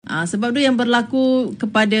Sebab tu yang berlaku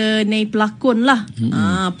kepada ni pelakon lah.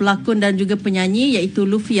 Pelakon dan juga penyanyi iaitu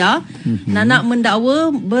Lufia. Nanak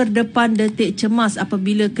mendakwa berdepan detik cemas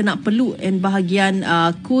apabila kena peluk bahagian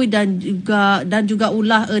kui dan juga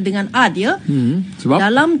ulah dengan ad ya. Sebab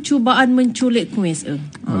dalam cubaan menculik kuis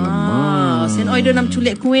Sen oi dia nak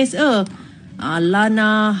menculik kuis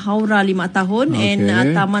Lana Haura 5 tahun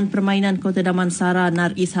Taman Permainan Kota Damansara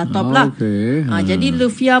Naris Hatop lah. Jadi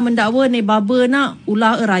Lufia mendakwa ni baba nak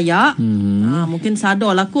ulah raya. Mungkin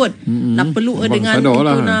sadar lah kot. Nak peluk dengan itu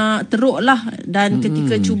lah. Nak teruk lah. Dan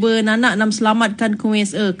ketika cuba nanak nak selamatkan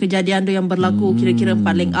kuis kejadian tu yang berlaku kira-kira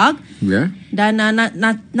paling dan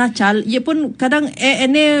nacal ia pun kadang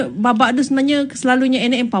ini babak tu sebenarnya selalunya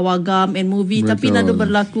ini pawagam and movie. Betul. Tapi nado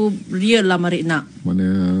berlaku real lah marik nak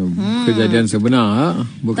mana kejadian sebenar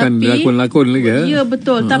bukan lakon-lakon lagi. Ya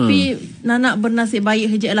betul. Tapi nanak bernasib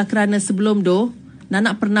baik hejak lah kerana sebelum tu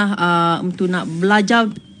nanak pernah nak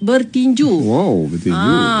belajar bertinju. Wow,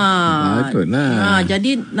 bertinju. Patutlah.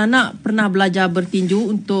 Jadi nanak pernah belajar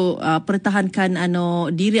bertinju untuk pertahankan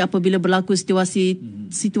diri apabila berlaku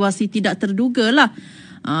situasi tidak terduga lah.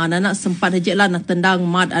 Nanak sempat hejek lah nak tendang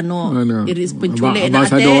mat iris penculik Abang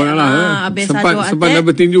Sado lah. Sempat dah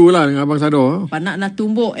bertinju lah dengan Abang Sado. Nak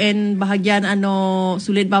tumbuk bahagian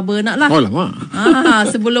sulit baba nak lah. Oh lama.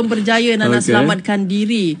 Sebelum berjaya nak selamatkan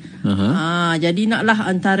diri. Jadi naklah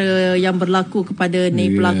antara yang berlaku kepada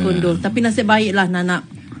ni pelakon tu. Tapi nasib baiklah nanak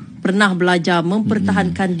pernah belajar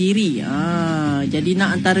mempertahankan diri. Jadi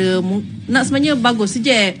nak antara nak sebenarnya bagus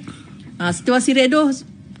saja. Situasi redo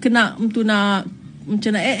kena nak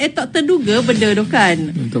macam mana tak terduga benda tu kan.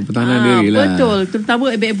 Untuk pertahanan diri lah. Betul.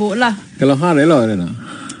 Terutama ebek-ebok lah. Kalau rela dia nak.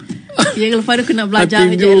 Ya kalau Fadu kena belajar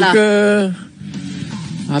je lah. Ke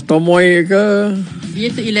atau moy ke.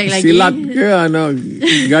 Dia tu elak lagi. Silat ke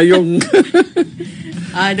gayung.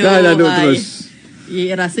 Aduh. Dah duduk terus.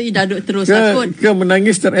 Rasa dah duduk terus takut. Ke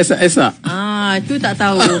menangis teresak-esak. Itu tak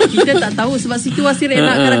tahu. Kita tak tahu sebab situasi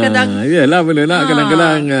rela kadang-kadang. Yalah benda nak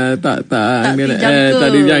kadang-kadang tak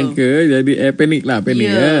dijangka. Jadi panik lah.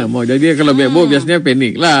 Jadi kalau bebok biasanya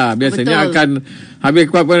panik lah. Biasanya akan habis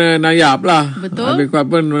kuat pun nayap lah. Betul. Habis kuat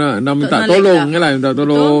pun nak minta tolong lah. Minta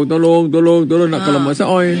tolong nak kalau masa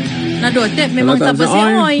oi. Nado tep memang tak bersih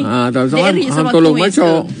oi. Tak bersih oi. Tolong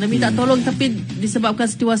macam. Nak minta tolong tapi disebabkan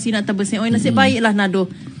situasi nak tak bersih oi. Nasib baiklah Nado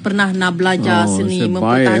pernah nak belajar seni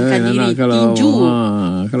mempertahankan diri tinju.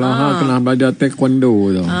 Kalau kena belajar taekwondo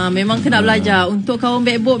tu. Memang kena belajar. Untuk kaum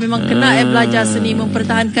backboard memang kena belajar seni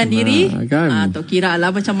mempertahankan diri. Tak kira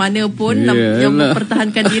lah macam mana pun yang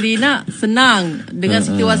mempertahankan diri nak senang. Dengan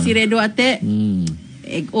situasi redo atek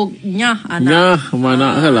nyah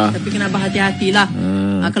mana salah. Tapi kena berhati-hati lah.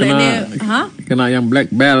 Kalau ini kena yang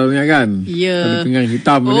black belt-nya kan. Ya. Pinggang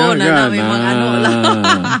hitamnya kan. Nak memang lah.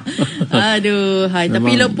 Aduh,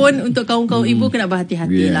 tapi pun untuk kaum-kaum ibu kena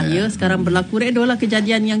berhati-hati lah ya. Sekarang berlaku redo lah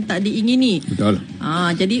kejadian yang tak diingini. Betul.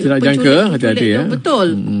 Jadi tidak jangka hati-hati ya.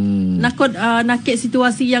 Betul. Nakit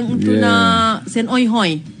situasi yang untuk nak sen oi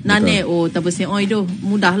hoi. Nane tak bersen oi tu.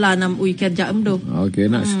 Mudahlah nam ui kerja tu. Okey,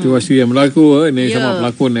 nak situasi yang berlaku ni sama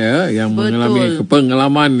pelakon yang mengalami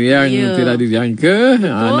pengalaman yang tidak dijangka.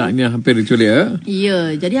 Anaknya hampir diculik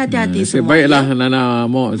Ya, jadi hati-hati semua. Sebaiklah Nana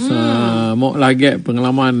mau lagi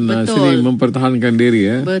pengalaman sini mempertahankan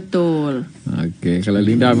diri Betul. Okey, kalau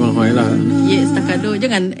Linda memang hoi lah. Ya, setakat tu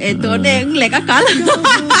jangan tu ngelek akal.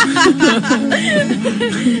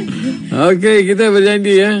 Okey, kita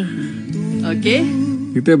berjanji Okey.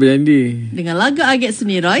 Kita berjanji dengan lagu agak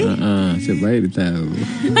seni Roy. Sebaik dia tahu.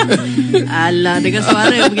 Alah, dengan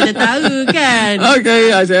suara pun kita tahu kan.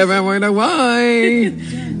 Okey, saya memang nak bye.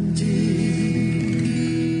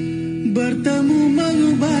 Bertemu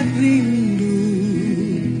mengubat rindu